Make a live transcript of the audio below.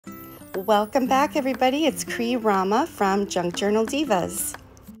Welcome back, everybody. It's Rama from Junk Journal Divas.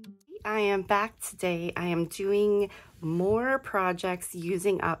 I am back today. I am doing more projects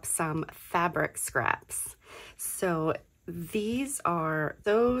using up some fabric scraps. So these are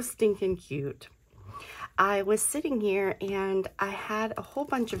so stinking cute. I was sitting here and I had a whole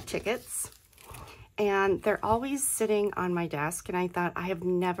bunch of tickets and they're always sitting on my desk, and I thought I have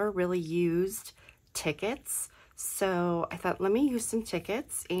never really used tickets. So I thought, let me use some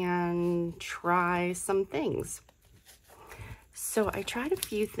tickets and try some things. So I tried a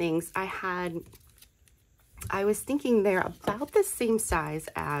few things. I was thinking they're about the same size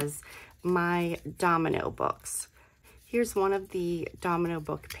as my domino books. Here's one of the domino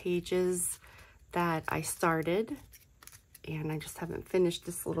book pages that I started, and I just haven't finished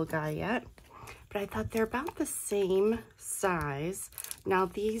this little guy yet. But I thought they're about the same size. Now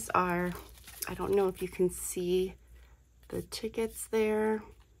these are, I don't know if you can see the tickets there,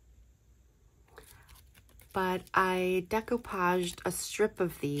 but I decoupaged a strip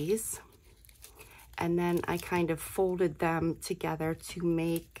of these and then I kind of folded them together to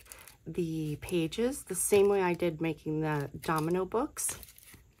make the pages the same way I did making the domino books.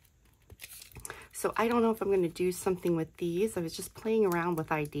 So I don't know if I'm going to do something with these. I was just playing around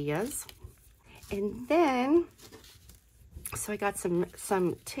with ideas. And then, so I got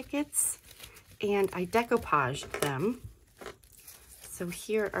some tickets and I decoupaged them. So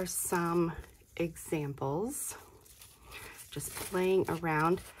here are some examples, just playing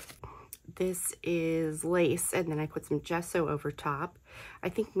around. This is lace, and then I put some gesso over top. I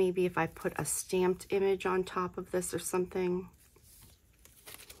think maybe if I put a stamped image on top of this or something.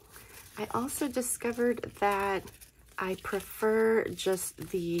 I also discovered that I prefer just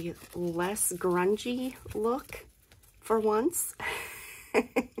the less grungy look for once.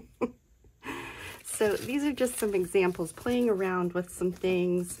 So these are just some examples, playing around with some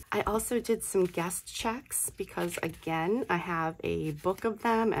things. I also did some guest checks because, again, I have a book of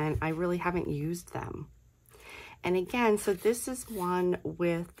them and I really haven't used them. And again, so this is one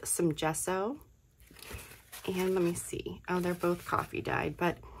with some gesso. And let me see. Oh, they're both coffee dyed,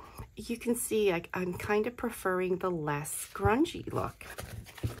 but you can see I'm kind of preferring the less grungy look.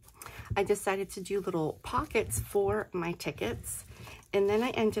 I decided to do little pockets for my tickets, and then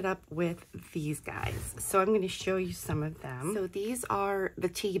I ended up with these guys. So I'm going to show you some of them. So these are the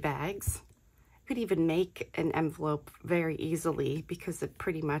tea bags. You could even make an envelope very easily because it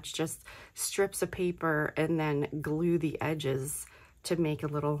pretty much just strips of paper and then glue the edges to make a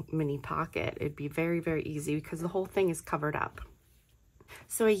little mini pocket. It'd be very, very easy because the whole thing is covered up.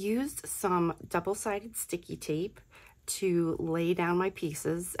 So I used some double-sided sticky tape to lay down my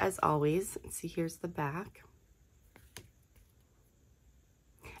pieces, as always. See, here's the back.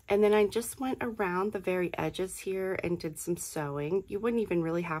 And then I just went around the very edges here and did some sewing. You wouldn't even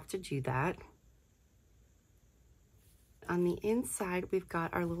really have to do that. On the inside, we've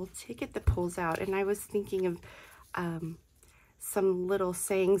got our little ticket that pulls out, and I was thinking of some little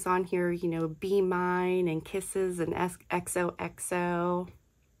sayings on here, you know, be mine and kisses and XOXO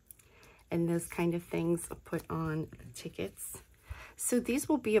and those kind of things put on the tickets. So these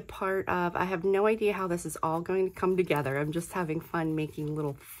will be a part of, I have no idea how this is all going to come together. I'm just having fun making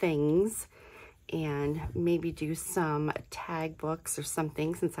little things, and maybe do some tag books or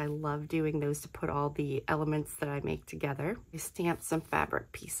something, since I love doing those to put all the elements that I make together. I stamped some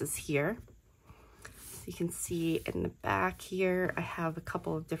fabric pieces here. So you can see in the back here, I have a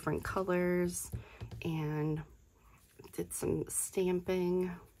couple of different colors and did some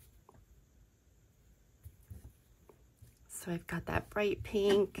stamping. So I've got that bright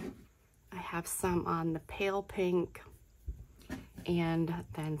pink. I have some on the pale pink, and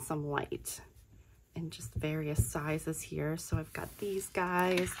then some light, and just various sizes here. So I've got these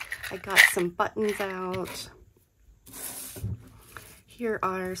guys. I got some buttons out. Here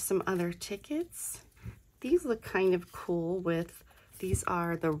are some other tickets. These look kind of cool with, these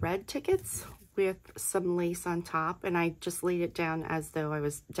are the red tickets with some lace on top, and I just laid it down as though I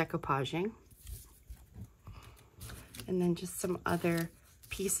was decoupaging. And then just some other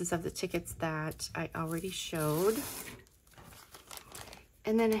pieces of the tickets that I already showed.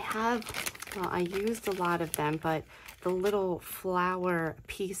 And then I have, well, I used a lot of them, but the little flower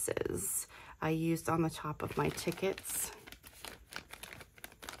pieces I used on the top of my tickets.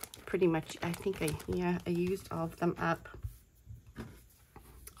 Pretty much, I think I used all of them up.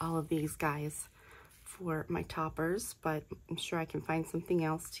 All of these guys for my toppers, but I'm sure I can find something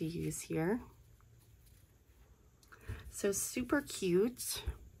else to use here. So super cute.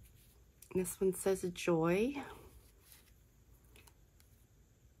 This one says joy.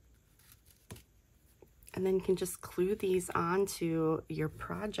 And then you can just glue these onto your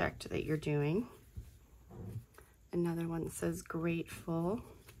project that you're doing. Another one that says grateful.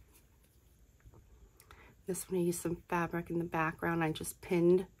 This one I used some fabric in the background. I just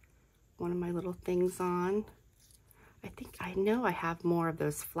pinned one of my little things on. I know I have more of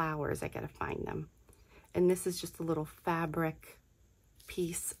those flowers. I gotta find them. And this is just a little fabric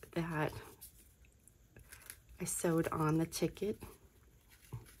piece that I sewed on the ticket.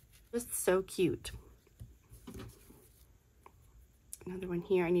 Just so cute. Another one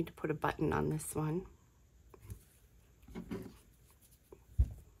here. I need to put a button on this one.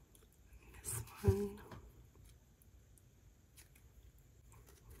 This one.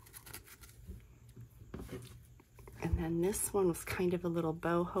 And then this one was kind of a little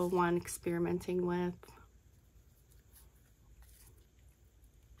boho one, experimenting with.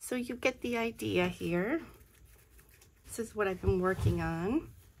 So you get the idea here. This is what I've been working on.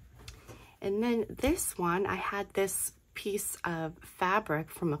 And then this one, I had this piece of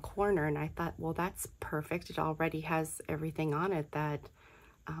fabric from a corner and I thought, well, that's perfect. It already has everything on it that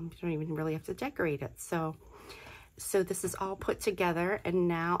you don't even really have to decorate it. So this is all put together, and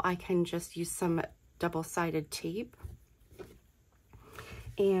now I can just use some double-sided tape.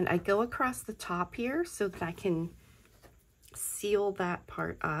 And I go across the top here so that I can seal that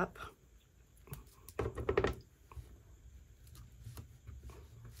part up.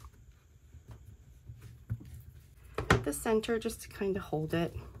 At the center, just to kind of hold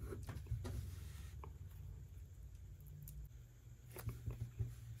it.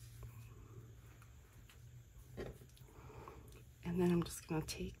 And then I'm just going to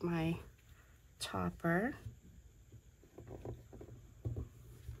take my topper.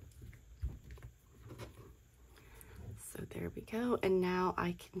 So there we go. And now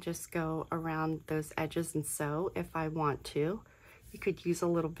I can just go around those edges and sew if I want to. You could use a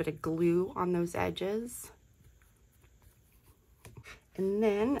little bit of glue on those edges. And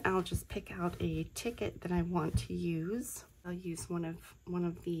then I'll just pick out a ticket that I want to use. I'll use one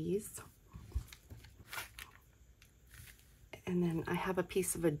of these. And then I have a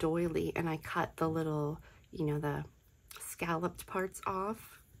piece of a doily and I cut the little, you know, the scalloped parts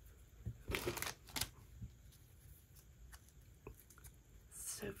off.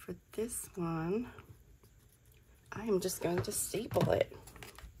 So for this one, I am just going to staple it.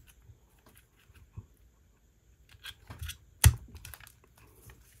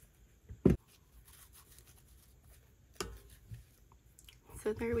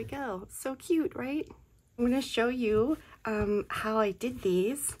 So there we go. So cute, right? I'm going to show you how I did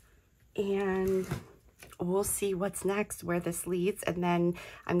these, and we'll see what's next, where this leads, and then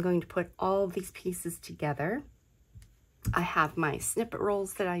I'm going to put all of these pieces together. I have my snippet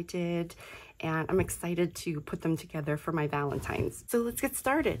rolls that I did, and I'm excited to put them together for my Valentine's. So let's get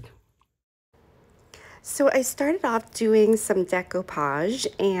started. So I started off doing some decoupage,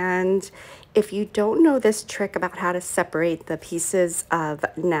 and if you don't know this trick about how to separate the pieces of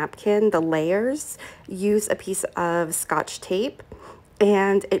napkin, the layers, use a piece of Scotch tape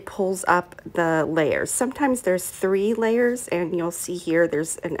and it pulls up the layers. Sometimes there's 3 layers, and you'll see here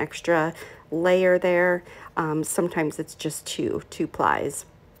there's an extra layer there. Sometimes it's just two plies.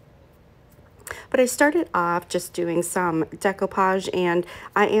 But I started off just doing some decoupage, and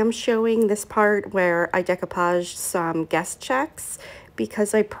I am showing this part where I decoupaged some guest checks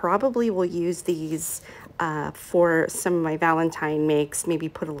because I probably will use these for some of my Valentine makes, maybe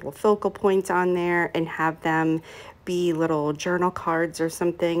put a little focal point on there and have them be little journal cards or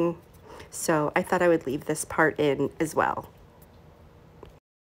something. So I thought I would leave this part in as well.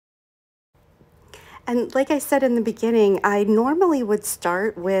 And like I said in the beginning, I normally would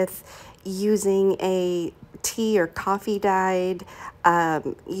start with using a tea or coffee dyed,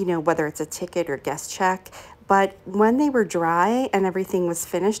 you know, whether it's a ticket or guest check. But when they were dry and everything was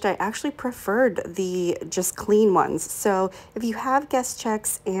finished, I actually preferred the just clean ones. So if you have guest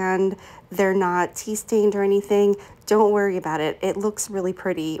checks and they're not tea stained or anything, don't worry about it. It looks really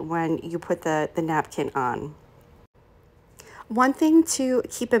pretty when you put the napkin on. One thing to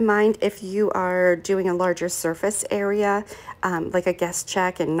keep in mind if you are doing a larger surface area, like a guest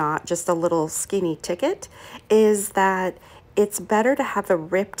check and not just a little skinny ticket, is that it's better to have a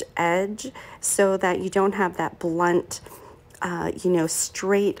ripped edge so that you don't have that blunt, you know,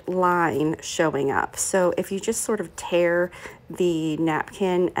 straight line showing up. So if you just sort of tear the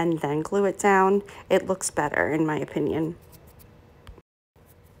napkin and then glue it down, it looks better in my opinion.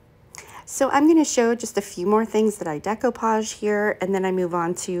 So I'm going to show just a few more things that I decoupage here, and then I move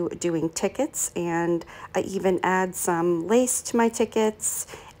on to doing tickets, and I even add some lace to my tickets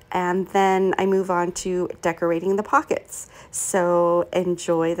and then I move on to decorating the pockets. So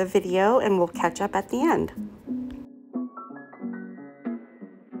enjoy the video and we'll catch up at the end.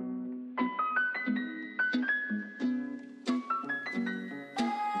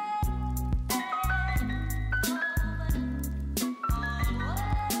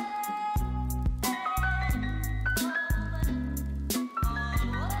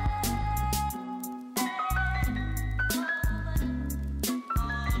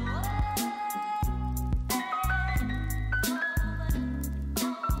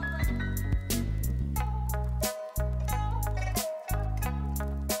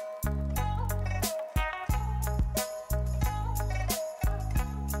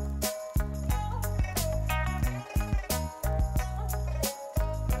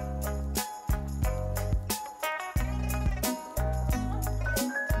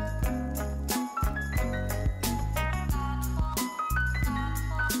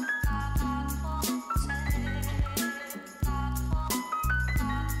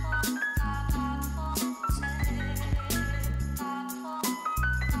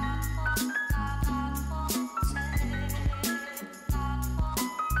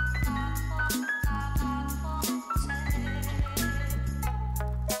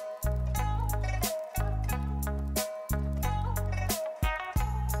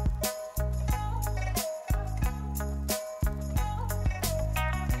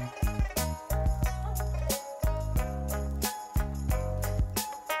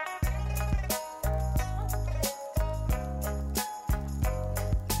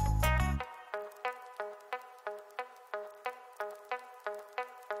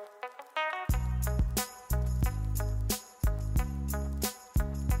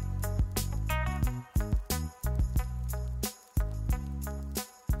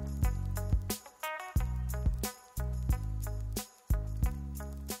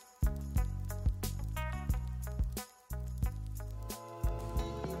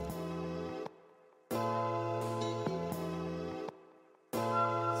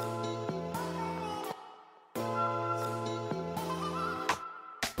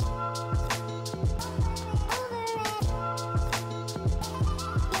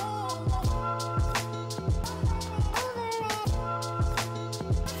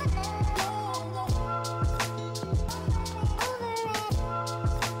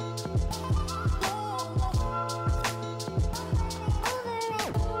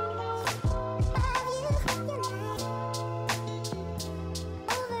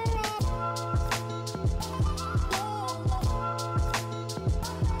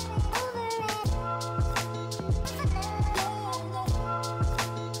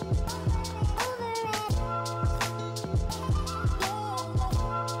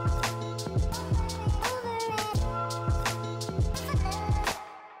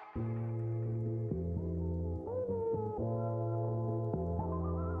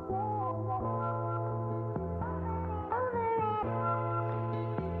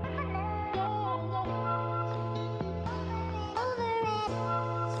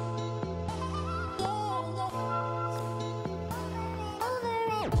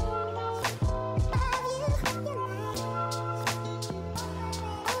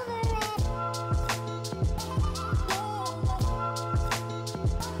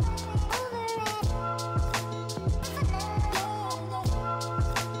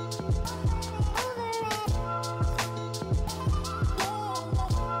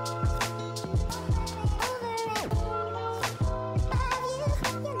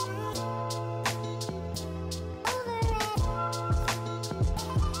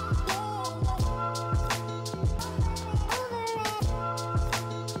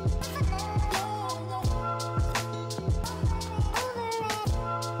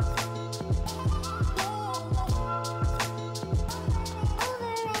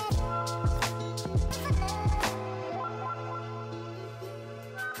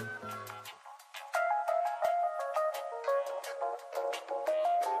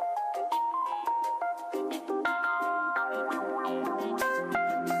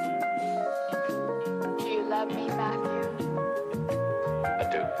 love me, Matthew? I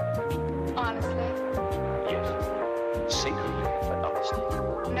do. Honestly? Yes. Secretly, but honestly.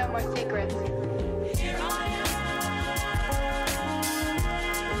 No more secrets. Here I am,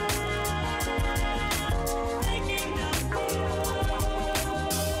 making a move.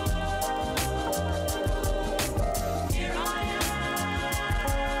 Here I am,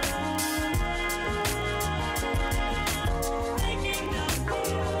 making a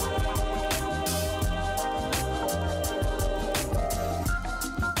move.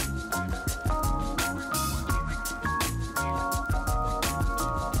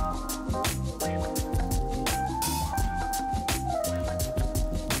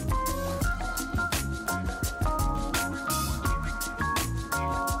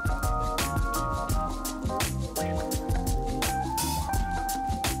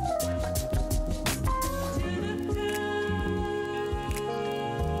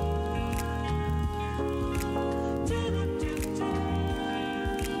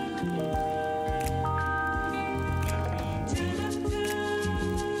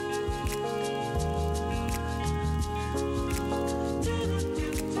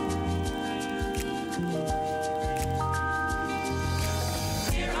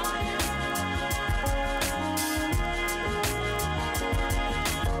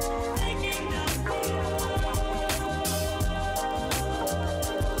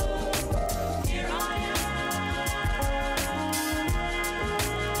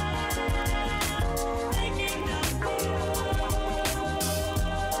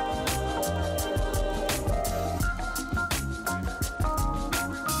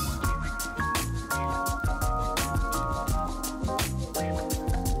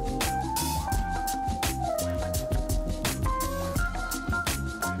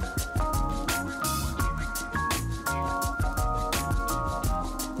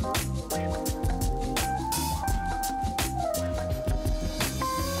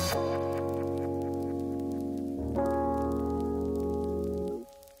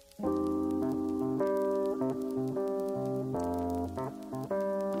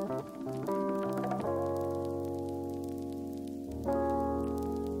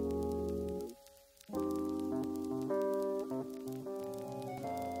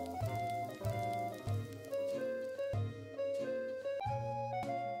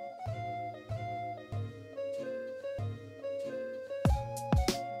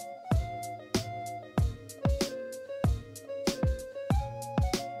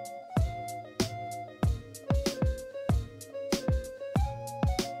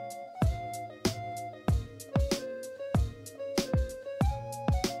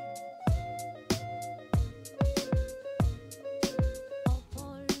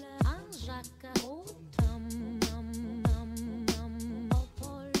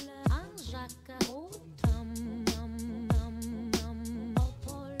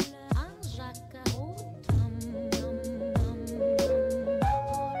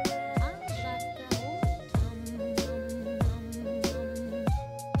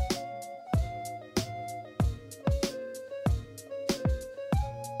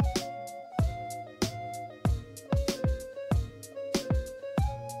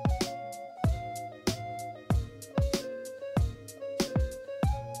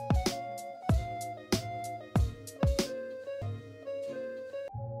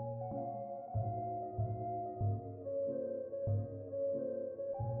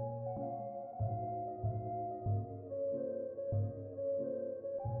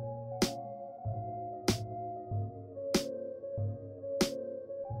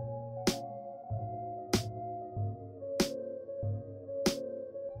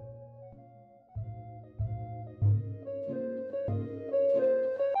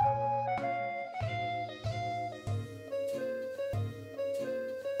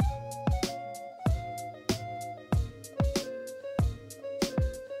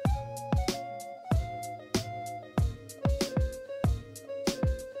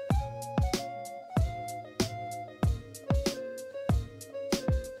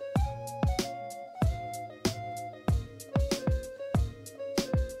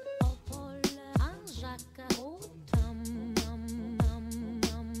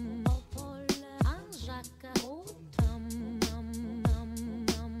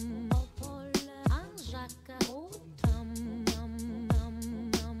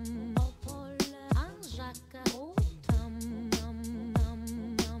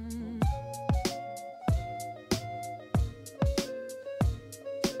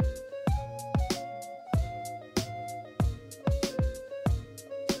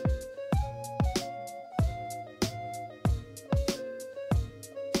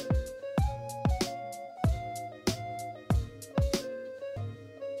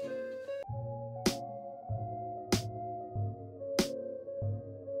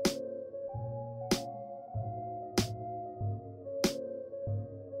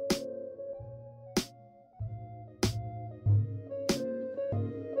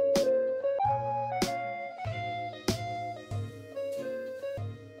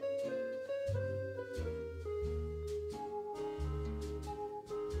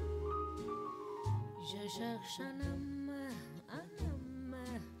 cherche un homme,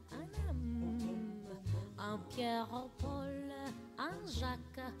 un Pierre au Paul, un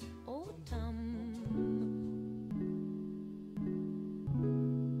Jacques au Tom.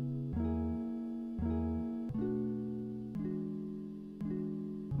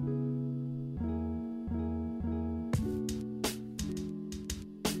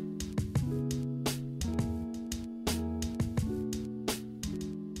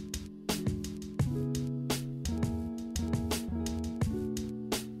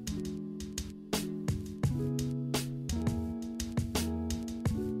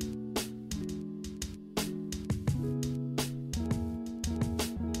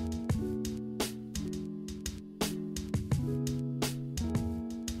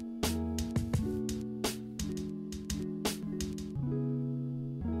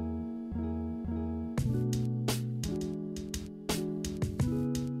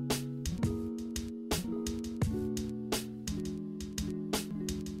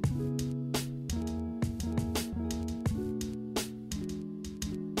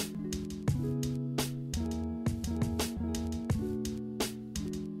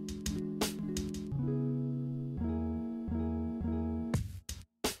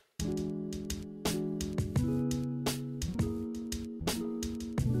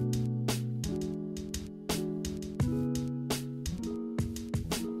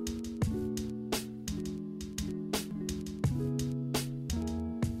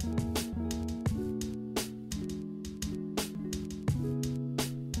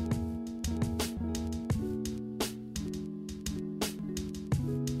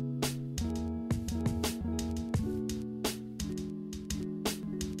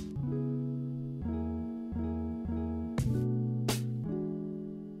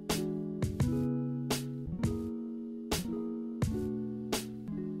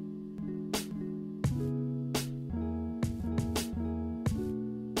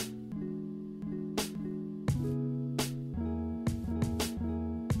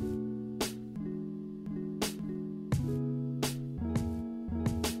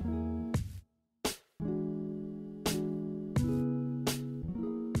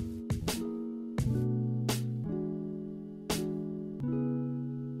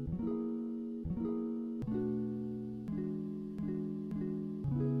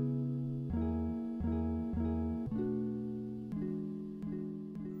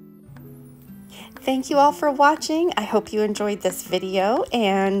 Thank you all for watching. I hope you enjoyed this video,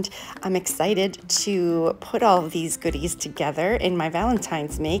 and I'm excited to put all of these goodies together in my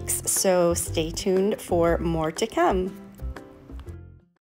Valentine's makes, so stay tuned for more to come.